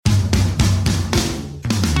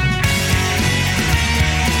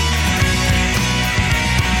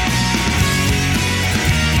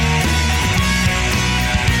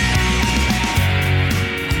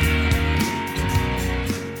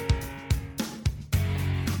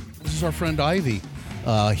is our friend Ivy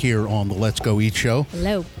here on the Let's Go Eat show.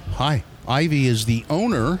 Hello. Hi. Ivy is the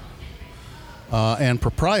owner and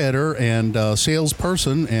proprietor and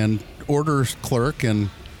salesperson and order clerk and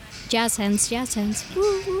Jazz hands.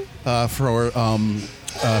 Woo, woo.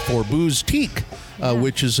 for Booze Teak,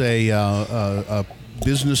 which is a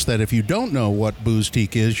business that if you don't know what Booze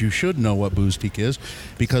Teak is, you should know what Booze Teak is,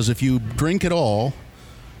 because if you drink it all,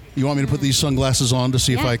 you want me to put these sunglasses on to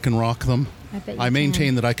see if I can rock them? I bet you I maintain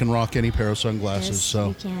can. that I can rock any pair of sunglasses, Yes, so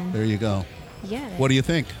you can. there you go. Yeah. What do you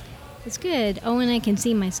think? It's good. Oh, and I can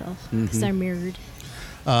see myself because I'm mirrored.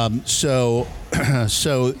 So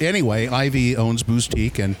anyway, Ivy owns Booze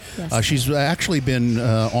Teak, and Yes. she's actually been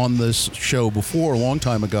on this show before a long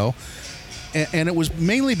time ago, and it was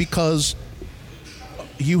mainly because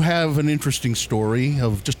you have an interesting story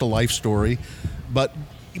of just a life story, but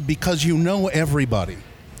because you know everybody.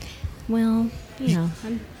 Well,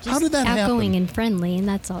 I'm just How did that outgoing happen? and friendly, and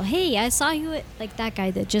that's all. Hey, I saw you at, like that guy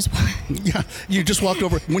that just Yeah, you just walked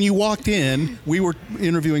over. When you walked in, we were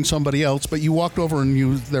interviewing somebody else, but you walked over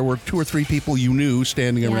and there were 2 or 3 people you knew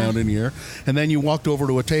standing Yeah. around in here, and then you walked over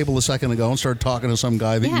to a table a second ago and started talking to some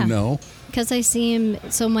guy that you know. Because I see him.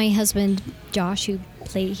 So my husband Josh,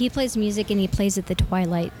 he plays music and he plays at the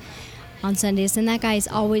Twilight on Sundays, and that guy's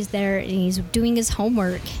always there and he's doing his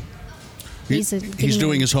homework. He's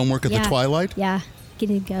doing his homework at the Twilight? Yeah,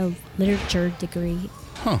 getting a literature degree.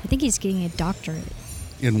 Huh. I think he's getting a doctorate.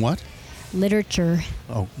 In what? Literature.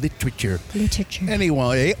 Oh, literature. Literature.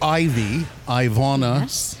 Anyway, Ivonna,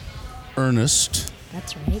 Yes, Ernest,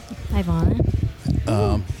 that's right.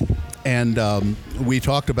 Ivonna. and we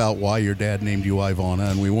talked about why your dad named you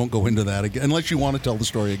Ivonna, and we won't go into that again, unless you want to tell the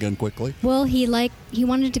story again quickly. Well, he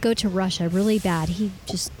wanted to go to Russia really bad. He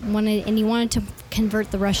just wanted to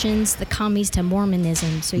convert the Russians, the commies, to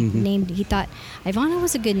Mormonism. So he thought Ivonna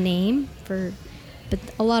was a good name but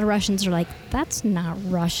a lot of Russians are like, that's not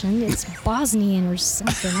Russian. It's Bosnian or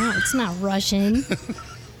something. It's not Russian.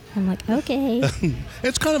 I'm like, okay.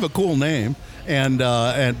 It's kind of a cool name,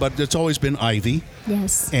 but it's always been Ivy.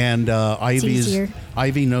 Yes. And easier.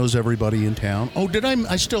 Ivy knows everybody in town. Oh, did I?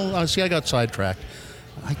 I still see. I got sidetracked.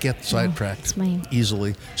 I get sidetracked it's mine.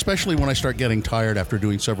 easily, especially when I start getting tired after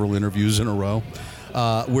doing several interviews in a row.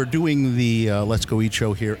 We're doing the Let's Go Eat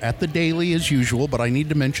show here at the Daily as usual, but I need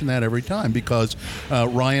to mention that every time because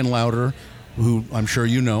Ryan Lauder, who I'm sure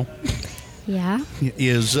you know, Yeah.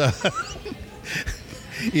 is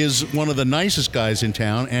one of the nicest guys in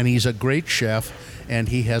town, and he's a great chef, and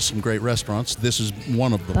he has some great restaurants. This is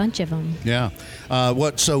one of them. Bunch of them. Yeah.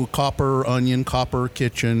 So Copper Onion, Copper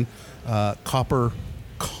Kitchen, Copper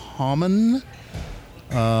Common,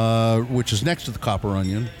 which is next to the Copper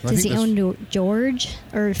Onion. Does he own George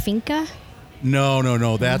or Finca? No.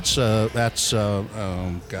 That's oh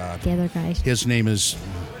God. The other guy. His name is.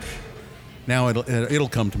 Now it'll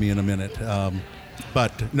come to me in a minute.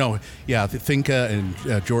 But no, yeah, Finca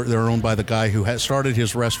and George, they're owned by the guy who started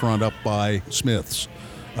his restaurant up by Smith's.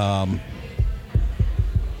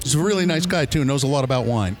 He's a really nice guy, too, knows a lot about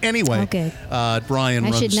wine. Anyway, Brian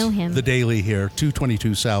runs should know him. the Daily here,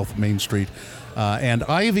 222 South Main Street. And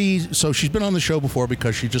Ivy, so she's been on the show before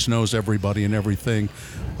because she just knows everybody and everything.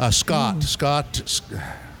 Scott, That's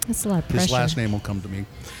a lot of pressure. his last name will come to me.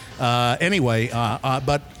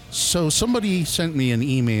 But so somebody sent me an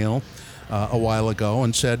email a while ago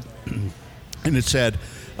and said,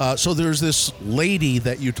 so there's this lady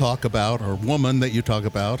that you talk about, or woman that you talk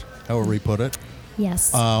about, however you put it,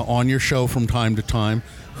 Yes. on your show from time to time,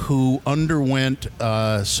 who underwent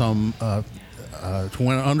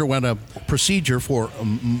underwent a procedure for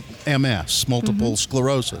MS, multiple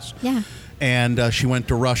sclerosis. Yeah. And she went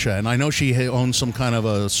to Russia, and I know she owns some kind of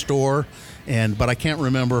a store, but I can't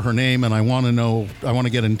remember her name, and I want to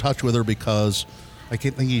get in touch with her because I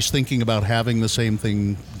think he's thinking about having the same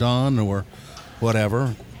thing done or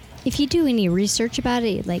whatever. If you do any research about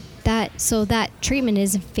it, like that, so that treatment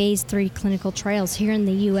is in phase 3 clinical trials here in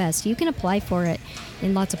the U.S. You can apply for it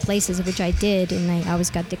in lots of places, which I did, and I always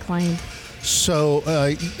got declined. So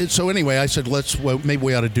anyway, I said, maybe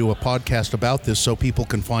we ought to do a podcast about this so people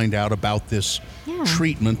can find out about this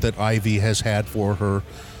treatment that Ivy has had for her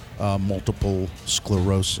multiple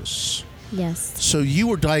sclerosis. Yes. So you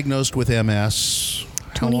were diagnosed with MS.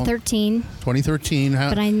 2013. 2013.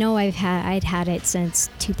 But I know I'd had it since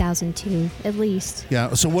 2002, at least.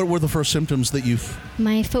 Yeah. So what were the first symptoms that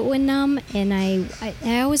My foot went numb, and I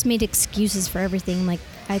always made excuses for everything. Like,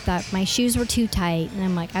 I thought my shoes were too tight, and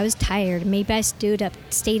I'm like, I was tired. Maybe I stayed up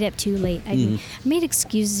too late. I made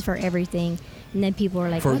excuses for everything, and then people were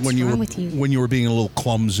like, "What's wrong with you?" When you were being a little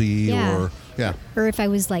clumsy, or if I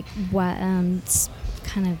was like,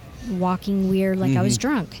 kind of walking weird, like I was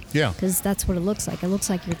drunk. Yeah. Because that's what it looks like. It looks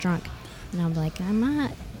like you're drunk. And I'm like, I'm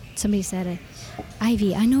not. Somebody said,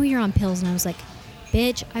 Ivy, I know you're on pills. And I was like,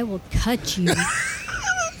 bitch, I will cut you.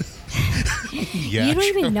 Yeah, you don't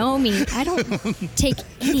even know me. I don't take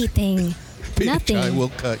anything. Bitch, Nothing. I will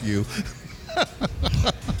cut you.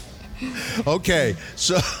 Okay,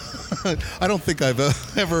 so I don't think I've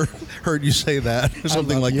ever heard you say that or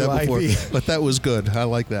something like you, that before, Ivy. but that was good. I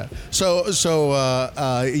like that. So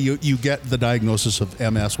you get the diagnosis of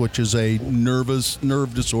MS, which is a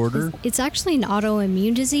nerve disorder. It's actually an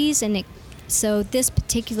autoimmune disease, and so this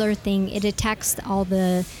particular thing, it attacks all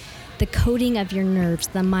the coating of your nerves,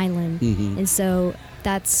 the myelin, and so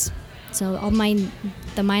the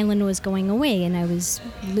myelin was going away, and I was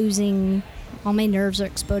losing. All my nerves are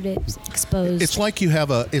exposed. It's like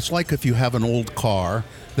if you have an old car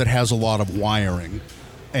that has a lot of wiring,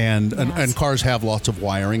 and cars have lots of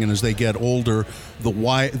wiring, and as they get older, the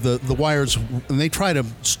wires, and they try to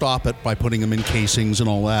stop it by putting them in casings and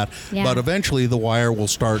all that, but eventually the wire will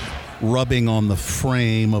start rubbing on the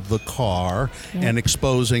frame of the car and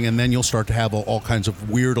exposing, and then you'll start to have all kinds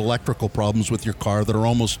of weird electrical problems with your car that are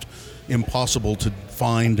almost impossible to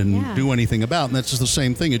find and do anything about, and that's just the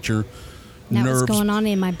same thing. It's your nerves going on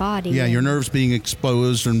in my body. Yeah, your nerves being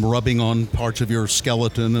exposed and rubbing on parts of your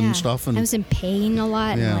skeleton and stuff. And I was in pain a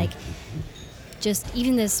lot, and like just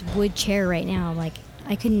even this wood chair right now, like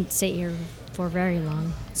I couldn't sit here for very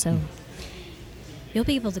long. So you'll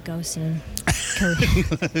be able to go soon.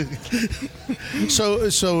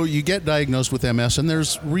 So you get diagnosed with MS, and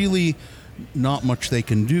there's really not much they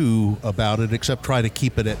can do about it except try to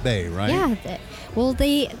keep it at bay, right? Yeah. Well,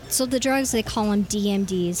 the drugs, they call them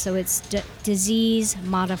DMDs, so it's disease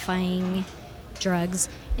modifying drugs,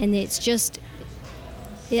 and it's just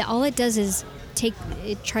all it does is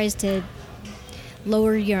it tries to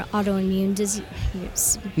lower your autoimmune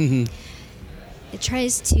disease. It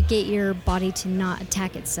tries to get your body to not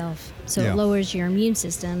attack itself, so it lowers your immune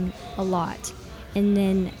system a lot. And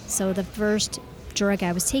then so the first drug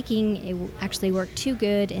I was taking, it actually worked too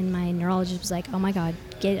good, and my neurologist was like, oh my god,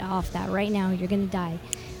 get off that right now, you're gonna die.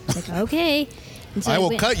 I was like, okay. And so I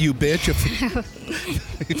will cut you, bitch,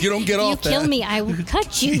 if you don't get off that. You kill me, I will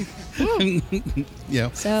cut you.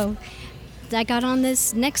 Yeah. So I got on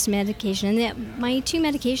this next medication, and my two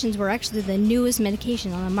medications were actually the newest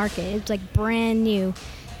medication on the market. It's like brand new.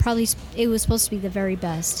 Probably it was supposed to be the very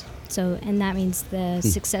best. So, and that means the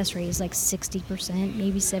success rate is like 60%,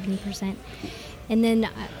 maybe 70%. And then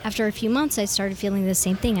after a few months, I started feeling the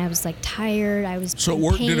same thing. I was like tired. I was So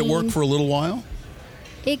in pain. did it work for a little while?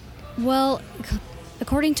 Well,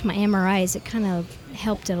 according to my MRIs, it kind of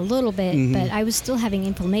helped it a little bit, but I was still having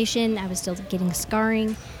inflammation. I was still getting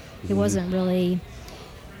scarring. It wasn't really.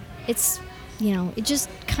 It just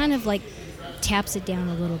kind of like taps it down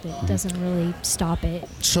a little bit. It doesn't really stop it,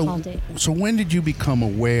 halt it. So when did you become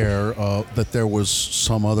aware that there was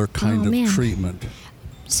some other kind of treatment?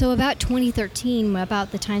 So about 2013,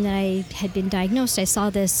 about the time that I had been diagnosed, I saw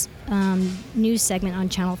this news segment on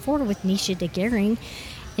Channel 4 with Nisha DeGaring,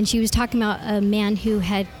 and she was talking about a man who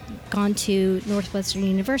had gone to Northwestern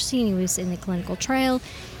University, and he was in the clinical trial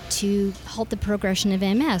to halt the progression of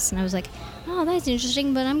MS. And I was like, oh, that's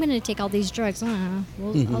interesting, but I'm going to take all these drugs.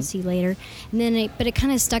 I'll see later. And then it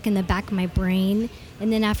kind of stuck in the back of my brain.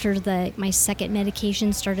 And then after my second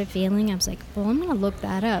medication started failing, I was like, well, I'm going to look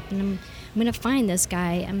that up, and I'm going to find this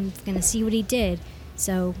guy. I'm going to see what he did.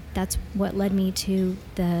 So that's what led me to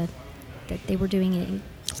that they were doing it.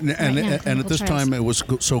 And at this time, it was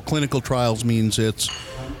clinical trials means it's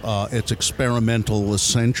experimental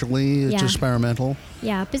essentially. It's experimental.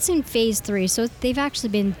 Yeah, but it's in phase 3, so they've actually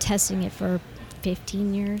been testing it for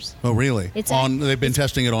 15 years. Oh, really? They've been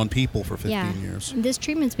testing it on people for 15 years. This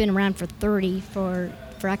treatment's been around for 30 for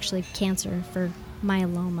actually cancer, for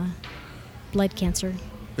myeloma, blood cancer.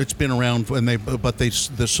 It's been around, and they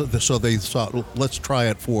thought, well, let's try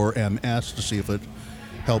it for MS to see if it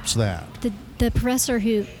helps that. The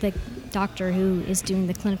doctor who is doing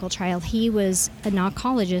the clinical trial, he was an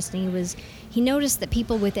oncologist, and he noticed that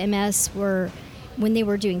people with MS were, when they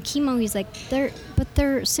were doing chemo, he's like,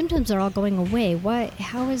 their symptoms are all going away.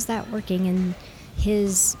 How is that working? And he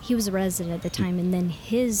was a resident at the time, and then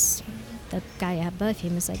the guy above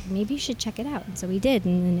him was like, maybe you should check it out. And so he did,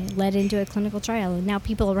 and then it led into a clinical trial, and now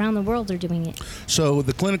people around the world are doing it. So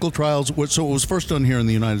the clinical trials, so it was first done here in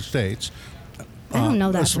the United States. I don't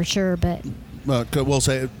know that for sure, but let's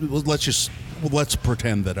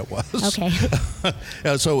pretend that it was. Okay.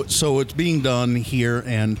 So it's being done here,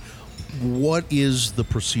 and what is the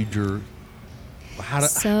procedure?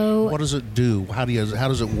 What does it do? How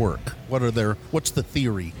does it work? What's the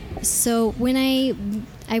theory? So when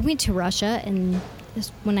I went to Russia, and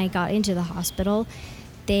when I got into the hospital,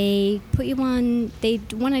 they put you on. They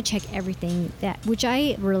want to check everything, which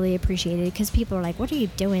I really appreciated, because people are like, "What are you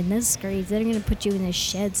doing? This is great. They're going to put you in a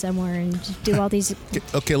shed somewhere and just do all these."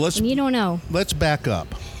 Okay, and you don't know. Let's back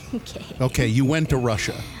up. Okay, you went to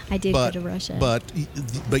Russia. I did go to Russia. But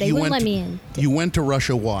they you wouldn't let me in. You went to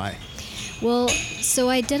Russia. Why? Well, so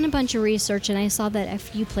I'd done a bunch of research, and I saw that a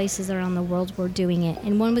few places around the world were doing it,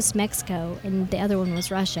 and one was Mexico, and the other one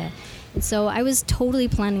was Russia. And so I was totally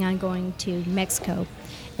planning on going to Mexico.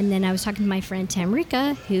 And then I was talking to my friend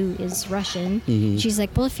Tamrika, who is Russian. Mm-hmm. She's like,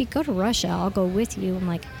 well, if you go to Russia, I'll go with you. I'm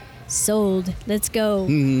like, sold. Let's go.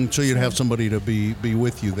 Mm-hmm. So you'd have somebody to be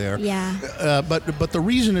with you there. Yeah. But the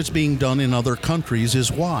reason it's being done in other countries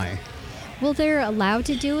is why? Well, they're allowed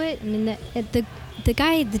to do it. I mean, the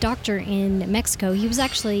doctor in Mexico, he was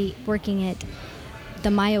actually working at the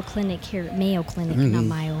Mayo Clinic here, mm-hmm. not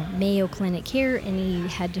Mayo Clinic here, and he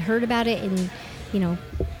had heard about it, and,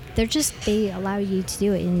 they allow you to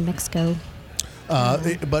do it in Mexico.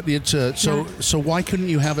 But it's so why couldn't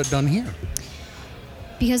you have it done here?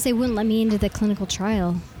 Because they wouldn't let me into the clinical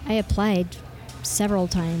trial. I applied several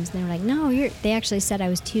times. They were like, no, they actually said I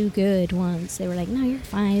was too good once. They were like, no, you're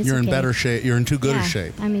fine. It's you're okay. in better shape. You're in too good a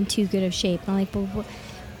shape. I'm in too good of shape. I'm like, but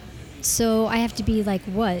so I have to be like,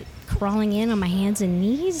 what? Crawling in on my hands and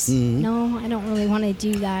knees? Mm-hmm. No, I don't really want to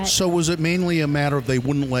do that. So was it mainly a matter of they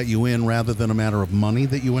wouldn't let you in rather than a matter of money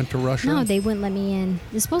that you went to Russia? No, they wouldn't let me in.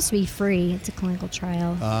 It's supposed to be free. It's a clinical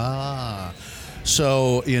trial. Ah.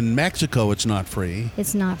 So in Mexico, it's not free.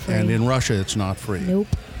 It's not free. And in Russia, it's not free. Nope.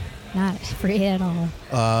 Not free at all.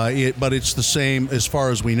 But it's the same, as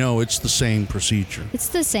far as we know, it's the same procedure. It's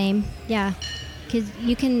the same, yeah. 'Cause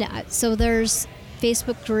you can, so there's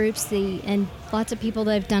Facebook groups, and lots of people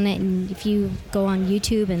that have done it. And if you go on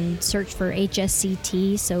YouTube and search for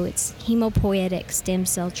HSCT, so it's hemopoietic stem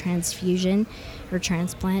cell transfusion or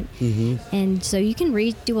transplant. Mm-hmm. And so you can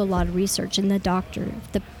do a lot of research. And the doctor,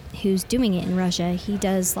 who's doing it in Russia, he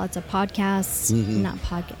does lots of podcasts, mm-hmm. not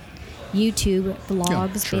podcasts, YouTube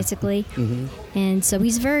vlogs, basically. Mm-hmm. And so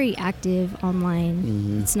he's very active online.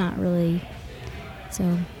 Mm-hmm. It's not really...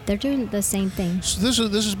 So they're doing the same thing. So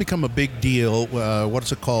this has become a big deal.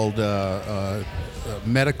 What's it called?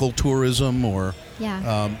 Medical tourism, or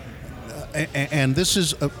and this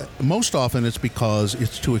is most often it's because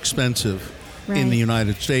it's too expensive in the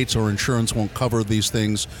United States, or insurance won't cover these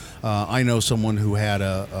things. I know someone who had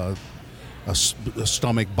a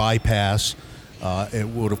stomach bypass. It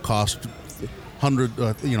would have cost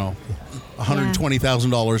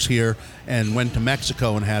 $120,000 here, and went to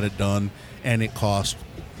Mexico and had it done. And it cost,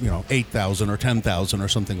 $8,000 or $10,000 or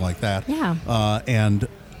something like that. Yeah. And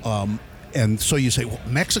so you say, well,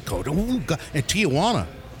 Mexico, oh God, and Tijuana.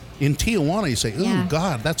 In Tijuana, you say, oh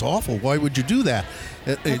God, that's awful. Why would you do that?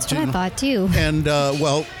 That's what I thought too. And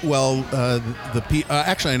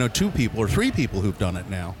actually, I know 2 people or 3 people who've done it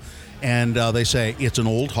now, and they say it's an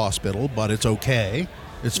old hospital, but it's okay.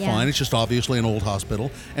 It's fine. It's just obviously an old hospital.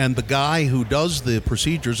 And the guy who does the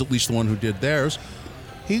procedures, at least the one who did theirs,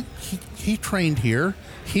 he trained here.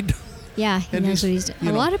 He knows what he's doing.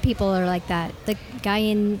 A lot of people are like that. The guy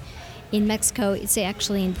in Mexico, it's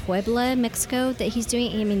actually in Puebla, Mexico, that he's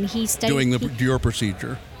doing. I mean, he studied your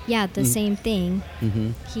procedure. Yeah, the same thing.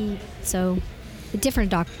 Mm-hmm. A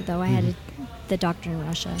different doctor though. I had the doctor in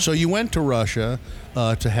Russia. So you went to Russia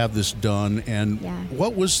to have this done, and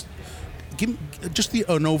what was? Give just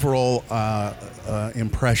an overall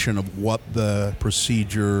impression of what the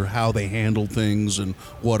procedure, how they handled things, and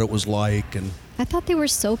what it was like. And I thought they were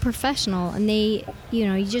so professional, and they,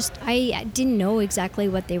 I didn't know exactly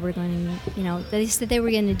what they were going to, they said they were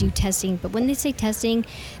going to do testing, but when they say testing,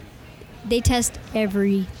 they test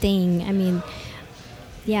everything. I mean,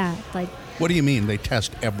 like. What do you mean they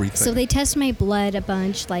test everything? So they test my blood a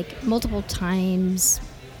bunch, like multiple times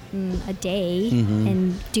a day, mm-hmm.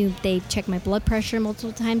 and they check my blood pressure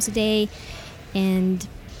multiple times a day, and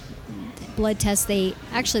blood tests. I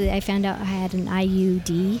found out I had an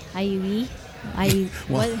IUE.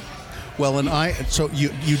 Well, so you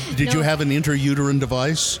did you have an intrauterine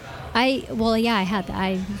device? I had that.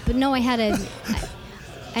 I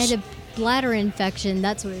had a bladder infection.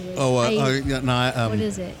 That's what it is. What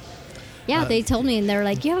is it? Yeah, they told me, and they were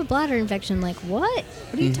like, you have a bladder infection. Like, what?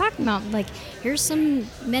 What are you talking about? Like, here's some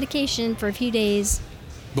medication for a few days.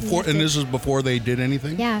 This is before they did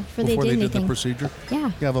anything? Yeah, before they did the procedure?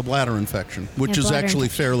 Yeah. You have a bladder infection, which is actually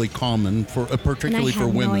fairly common, particularly for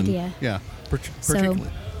women. No idea. Yeah,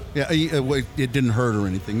 particularly. Yeah, it didn't hurt or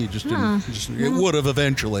anything. You just didn't. It would have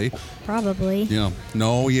eventually. Probably. Yeah.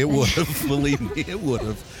 No, it would have. Believe me, it would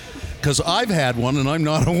have. Because I've had one, and I'm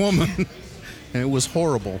not a woman, and it was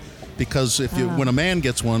horrible. Because when a man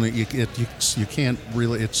gets one, you can't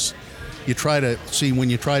really. You try to see when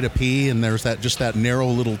you try to pee, and there's that narrow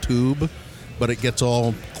little tube, but it gets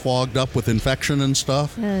all clogged up with infection and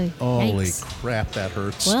stuff. Holy yikes. crap, that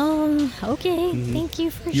hurts. Well, okay. Thank you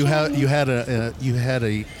for You sharing. had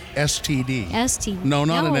a STD. STD. No,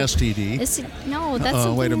 not an STD. No, that's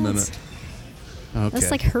something wait a minute. else. Okay.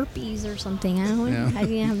 That's like herpes or something. I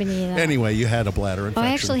didn't have any of that. Anyway, you had a bladder infection.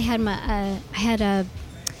 I actually had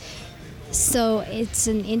so it's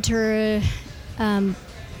an a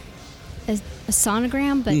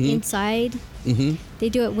sonogram, but inside they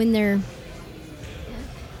do it when they're.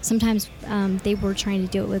 Sometimes they were trying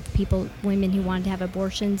to do it with women who wanted to have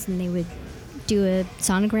abortions, and they would do a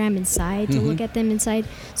sonogram inside to look at them inside.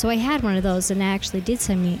 So I had one of those, and I actually did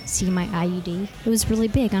see my IUD. It was really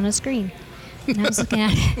big on a screen. And I was looking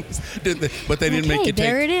at it. But they didn't make you take.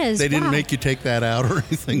 There it is. They didn't make you take that out or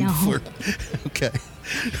anything. No. Okay.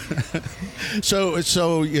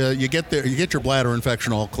 So you get there. You get your bladder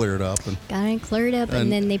infection all cleared up. Got it cleared up,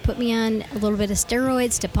 and then they put me on a little bit of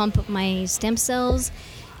steroids to pump up my stem cells,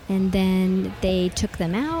 and then they took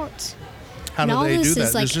them out. How do they do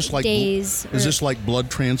that? Like is this like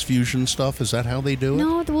blood transfusion stuff? Is that how they do it?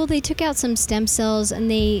 No, well, they took out some stem cells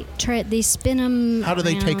and they spin them. How do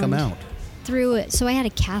they take them out? Through it. So I had a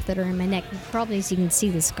catheter in my neck. Probably so you can see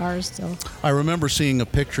the scars still. I remember seeing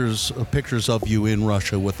pictures of you in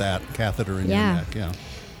Russia with that catheter in your neck. Yeah.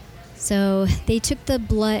 So they took the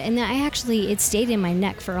blood, and it stayed in my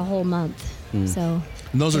neck for a whole month. So.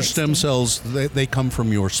 And those are stem cells. They come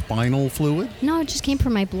from your spinal fluid? No, it just came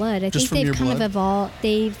from my blood. I think they've kind of evolved.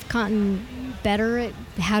 They've gotten better at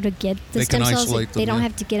how to get the stem cells. They don't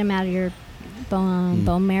have to get them out of your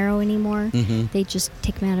bone marrow anymore. They just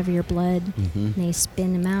take them out of your blood, and they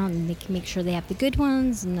spin them out, and they can make sure they have the good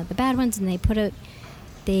ones and not the bad ones, and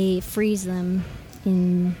they freeze them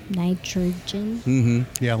in nitrogen.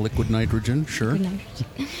 Yeah, liquid nitrogen, sure. Liquid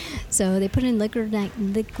nitrogen. So they put in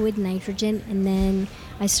liquid nitrogen, and then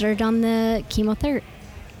I started on the chemo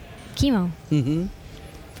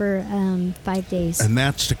for 5 days. And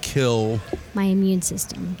that's to kill my immune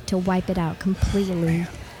system, to wipe it out completely.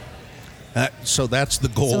 So that's the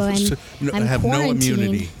goal, so is to have no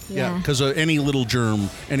immunity. Yeah, because any little germ,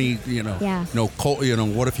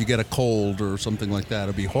 what if you get a cold or something like that?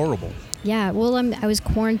 It'd be horrible. Yeah, well, I was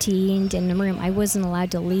quarantined in the room. I wasn't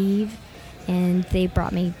allowed to leave, and they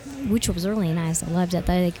brought me, which was really nice. I loved it.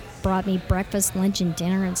 They brought me breakfast, lunch, and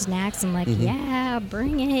dinner and snacks. I'm like, yeah,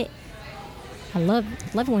 bring it. I love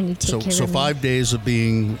it when you take care of me. So 5 days of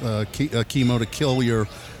being chemo to kill your.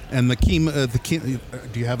 And the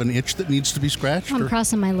chemo, do you have an itch that needs to be scratched? I'm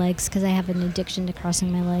crossing my legs because I have an addiction to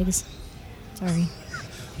crossing my legs. Sorry.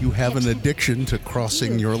 You have an addiction to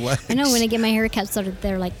crossing your legs. I know when I get my hair cut,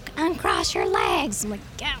 they're like, uncross your legs. I'm like,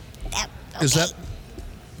 yeah. Okay.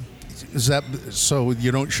 Is that so?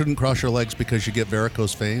 You shouldn't cross your legs because you get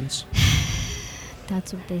varicose veins?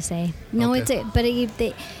 That's what they say. No, okay.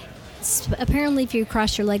 Apparently, if you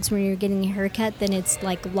cross your legs when you're getting your hair cut, then it's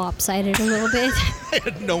like lopsided a little bit. I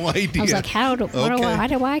had no idea. I was like, why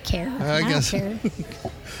do I care? I guess. don't care.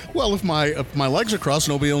 Well, if my legs are crossed,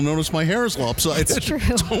 nobody will notice my hair is lopsided. That's true.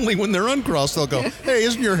 It's only when they're uncrossed they'll go, hey,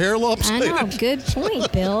 isn't your hair lopsided? I know. Good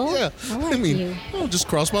point, Bill. Yeah. I like you. I'll just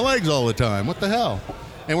cross my legs all the time. What the hell?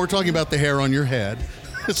 And we're talking about the hair on your head.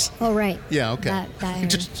 Oh, right. Yeah, okay. That hair.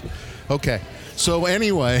 Okay. So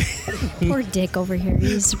anyway. Poor Dick over here.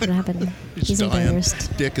 He's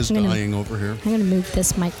embarrassed. Dick is dying over here. I'm going to move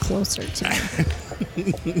this mic closer to me.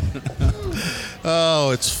 Oh,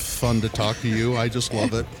 it's fun to talk to you. I just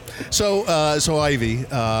love it. So Ivy,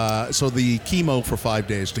 so the chemo for 5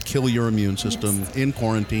 days to kill your immune system in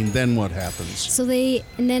quarantine. Then what happens?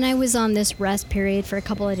 And then I was on this rest period for a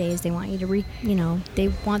couple of days. They want you to they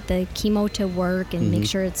want the chemo to work and make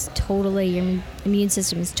sure it's totally, your immune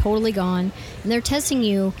system is totally gone. And they're testing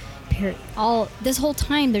you this whole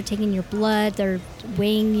time. They're taking your blood. They're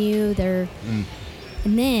weighing you. And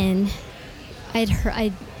then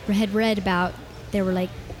I had read about,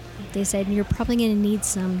 they said, you're probably going to need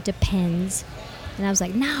some Depends. And I was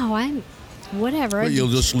like, no, whatever. But you'll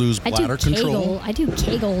just lose bladder control. I do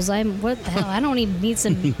Kegels. What the hell? I don't even need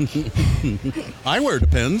some. I wear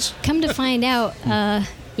Depends. Come to find out,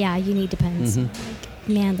 you need Depends. Like,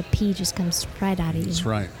 man, the pee just comes right out of you. That's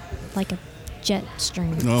right. Like a jet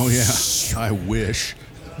stream. Oh, yeah. I wish.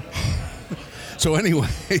 So anyway.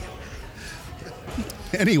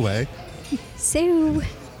 So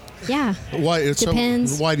Yeah.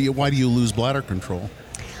 Depends. Why do you lose bladder control?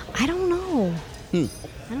 I don't know. I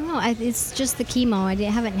don't know. It's just the chemo. I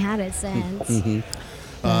haven't had it since.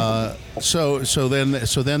 So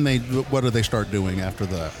then what do they start doing after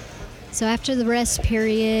that? So after the rest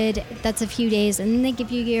period, that's a few days, and then they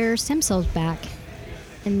give you your stem cells back,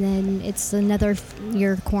 and then it's another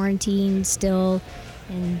year quarantine still,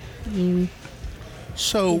 and you.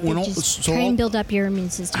 So try and build up your immune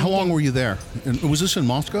system. How long were you there? And was this in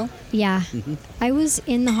Moscow? Yeah, I was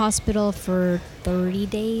in the hospital for 30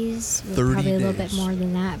 days. 30 probably days. A little bit more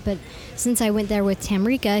than that. But since I went there with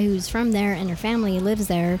Tamrika, who's from there, and her family lives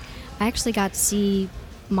there, I actually got to see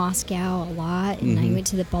Moscow a lot, and I went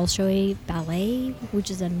to the Bolshoi Ballet, which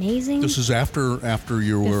is amazing. This is after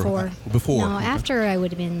you were before. No, after I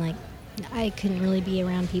would have been like, I couldn't really be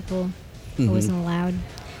around people. I wasn't allowed.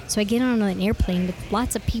 So I get on an airplane with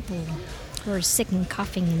lots of people who are sick and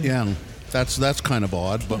coughing. Yeah, that's kind of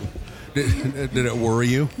odd, but did it worry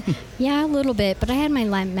you? Yeah, a little bit, but I had my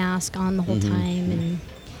mask on the whole time.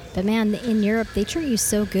 But man, in Europe, they treat you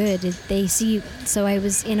so good. They see you. So I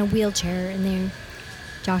was in a wheelchair, and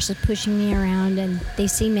Josh was pushing me around, and they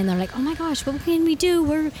see me, and they're like, "Oh my gosh, what can we do?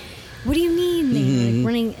 What do you need?" And they're like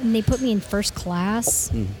running, and they put me in first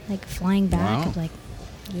class, like flying back. Wow. I'm like,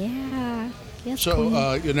 yeah. Yes,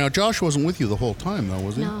 so now Josh wasn't with you the whole time, though,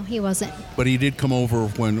 was he? No, he wasn't. But he did come over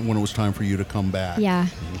when it was time for you to come back. Yeah,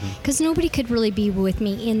 because nobody could really be with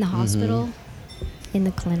me in the hospital, in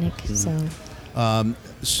the clinic.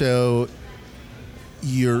 So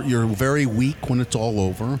you're very weak when it's all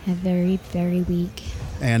over. I'm very, very weak.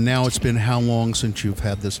 And now it's been how long since you've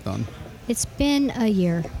had this done? It's been a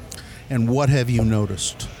year. And what have you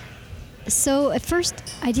noticed? So at first,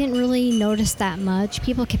 I didn't really notice that much.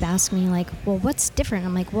 People kept asking me, like, well, what's different?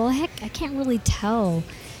 I'm like, well, heck, I can't really tell.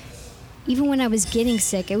 Even when I was getting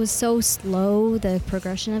sick, it was so slow, the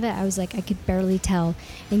progression of it. I was like, I could barely tell.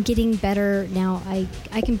 And getting better now,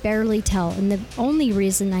 I can barely tell. And the only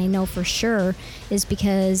reason I know for sure is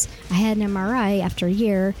because I had an MRI after a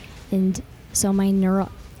year. And so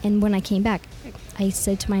and when I came back, I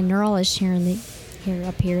said to my neurologist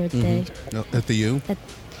up here at the U?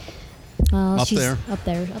 Well, she's there? Up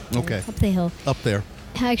there. Okay. Up the hill. Up there.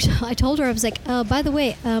 Actually, I told her, I was like, oh, by the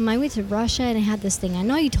way, I went to Russia and I had this thing. I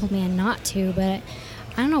know you told me not to, but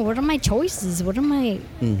I don't know. What are my choices?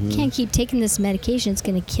 Can't keep taking this medication. It's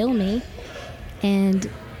going to kill me. And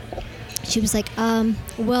she was like,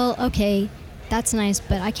 well, okay, that's nice,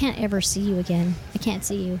 but I can't ever see you again. I can't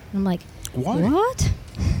see you. And I'm like, why? What?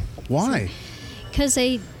 Why? Because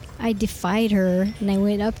I defied her and I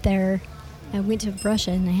went up there. I went to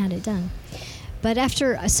Russia and I had it done. But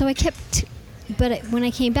when I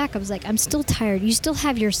came back, I was like, I'm still tired. You still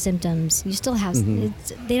have your symptoms. You still have,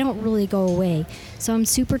 they don't really go away. So I'm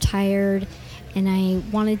super tired, and I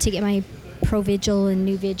wanted to get my Provigil and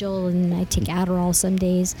Nuvigil, and I take Adderall some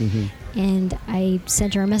days. And I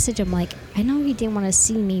sent her a message. I'm like, I know you didn't want to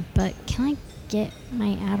see me, but can I get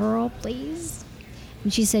my Adderall, please?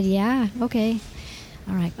 And she said, yeah, okay.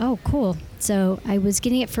 All right. Oh, cool. So I was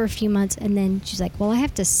getting it for a few months, and then she's like, well, I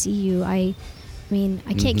have to see you. I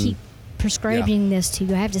can't keep prescribing this to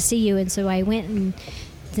you. I have to see you. And so I went, and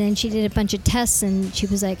then she did a bunch of tests, and she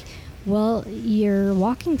was like, well, you're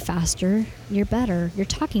walking faster. You're better. You're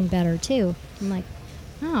talking better, too. I'm like,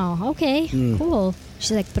 oh, okay, cool.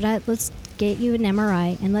 She's like, but let's get you an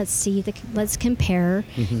MRI, and let's compare.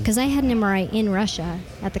 Because I had an MRI in Russia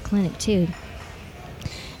at the clinic, too.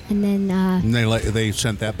 And then and they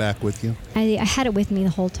sent that back with you? I had it with me the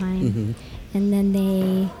whole time. And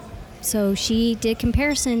then so she did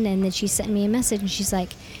comparison, and then she sent me a message, and she's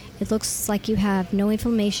like, it looks like you have no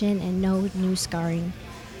inflammation and no new scarring.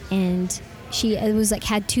 And it was like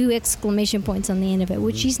had 2 exclamation points on the end of it,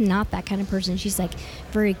 which she's not that kind of person. She's like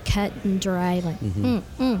very cut and dry, like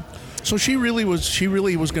So she really was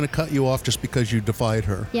going to cut you off just because you defied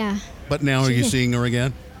her. Yeah. But now are you seeing her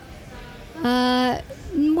again?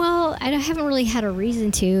 Well, I haven't really had a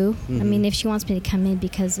reason to. I mean, if she wants me to come in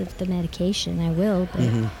because of the medication, I will. But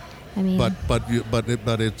I mean,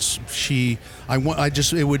 but it's she.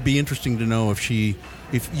 It would be interesting to know if you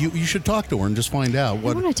should talk to her and just find out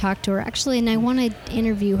what. I want to talk to her actually, and I want to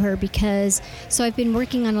interview her because I've been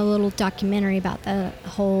working on a little documentary about the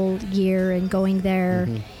whole year and going there,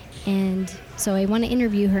 and so I want to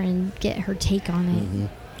interview her and get her take on it.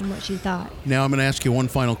 And what she thought. Now I'm going to ask you one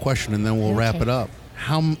final question, and then we'll wrap it up.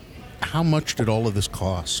 How much did all of this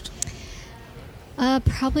cost?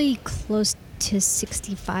 Probably close to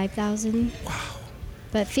 $65,000. Wow.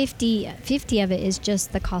 But 50 of it is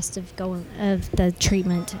just the cost of the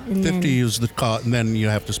treatment. And 50 is the cost, and then you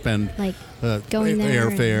have to spend like going there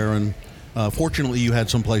airfare and Fortunately, you had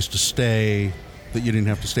some place to stay that you didn't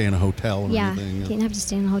have to stay in a hotel or anything. Didn't have to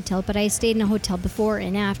stay in a hotel, but I stayed in a hotel before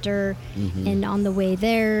and after, and on the way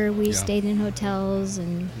there, we stayed in hotels,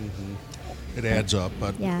 and it adds up.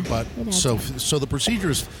 But it adds so up. so the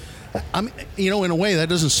procedures. I mean, in a way, that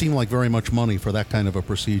doesn't seem like very much money for that kind of a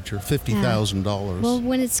procedure. $50,000. Well,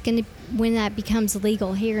 when that becomes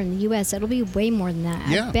legal here in the U.S., it'll be way more than that.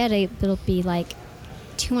 Yeah. I bet it'll be like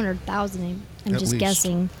 $200,000. I'm At just least.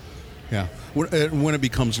 guessing. Yeah, when it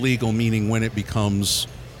becomes legal, meaning when it becomes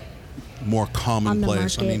more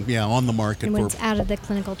commonplace. On the market. On the market And when for it's out of the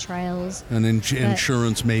clinical trials. and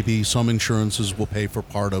insurance. Maybe some insurances will pay for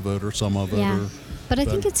part of it or some of it. Yeah. But I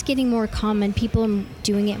think it's getting more common. People are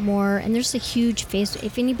doing it more, and there's a huge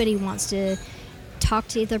if anybody wants to talk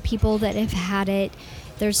to other people that have had it,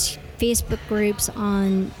 there's Facebook groups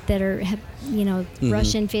Russian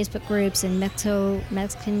Facebook groups and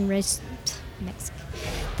Mexican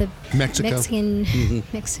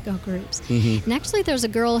Mexico groups. And actually, there's a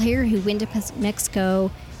girl here who went to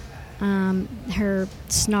Mexico. Her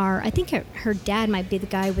SNAR, I think her dad might be the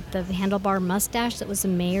guy with the handlebar mustache that was the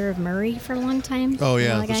mayor of Murray for a long time. Oh, You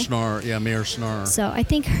know yeah, that the guy? SNAR. Yeah, Mayor SNAR. So I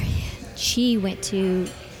think she went to,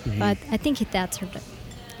 but I think that's her.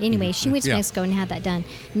 Anyway, she went to Mexico and had that done.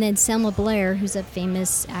 And then Selma Blair, who's a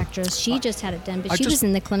famous actress, she just had it done, but she was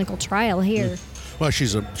in the clinical trial here. Well,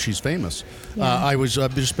 she's famous. Yeah.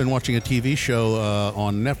 I've just been watching a TV show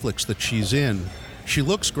on Netflix that she's in. She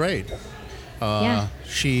looks great. So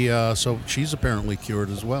she's apparently cured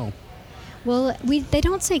as well. Well, they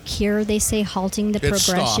don't say cure; they say halting the It's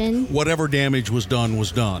progression. stopped. Whatever damage was done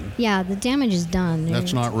was done. Yeah, the damage is done.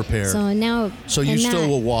 That's not repaired. So now, So you still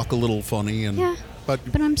will walk a little funny, and but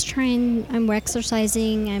I'm trying. I'm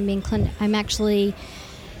exercising. I'm actually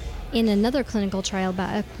in another clinical trial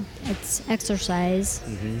about it's exercise.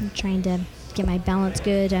 I'm trying to get my balance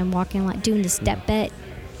good. I'm walking doing the step bet.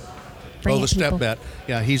 the step bet.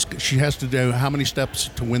 Yeah, she has to do how many steps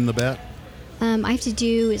to win the bet? I have to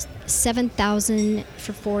do 7,000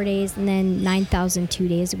 for 4 days, and then 9,000 2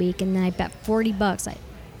 days a week, and then I bet $40.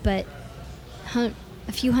 But a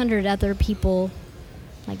few hundred other people,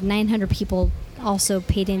 like 900 people, also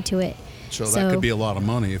paid into it. So that could be a lot of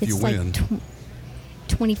money if you win. It's like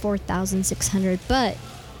 24,600. But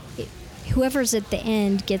whoever's at the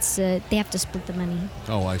end gets they have to split the money.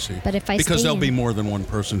 Oh, I see. But if because there'll be more than one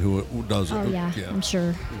person who does it. Oh yeah, I'm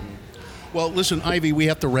sure. Well, listen, Ivy, we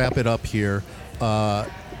have to wrap it up here.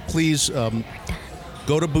 Please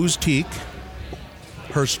go to Booztique,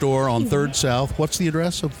 her store on 3rd South. What's the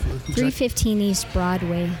address of 315 East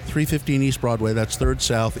Broadway. 315 East Broadway. That's 3rd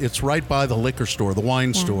South. It's right by the liquor store, the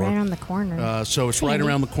wine store. Right on the corner. So it's right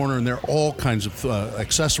around the corner, and there are all kinds of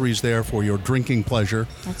accessories there for your drinking pleasure.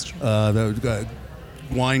 That's true.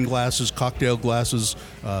 Wine glasses, cocktail glasses,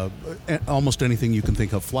 almost anything you can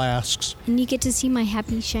think of, flasks. And you get to see my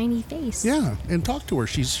happy, shiny face. Yeah, and talk to her.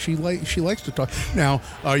 She likes to talk. Now,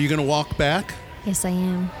 are you going to walk back? Yes, I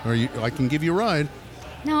am. Or I can give you a ride.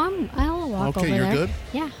 No, I'll walk over there. Okay, you're good?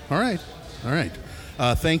 Yeah. All right.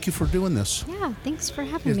 Thank you for doing this. Yeah, thanks for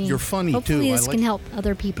having me. You're funny, Hopefully too. this can help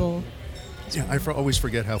other people. Yeah, I always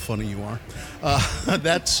forget how funny you are.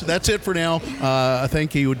 That's it for now.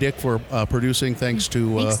 Thank you, Dick, for producing. Thanks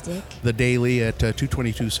to Thanks, Dick. The Daily at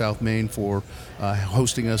 222 South Main for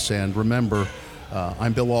hosting us. And remember,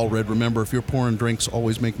 I'm Bill Allred. Remember, if you're pouring drinks,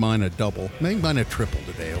 always make mine a double. Make mine a triple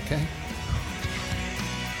today, okay?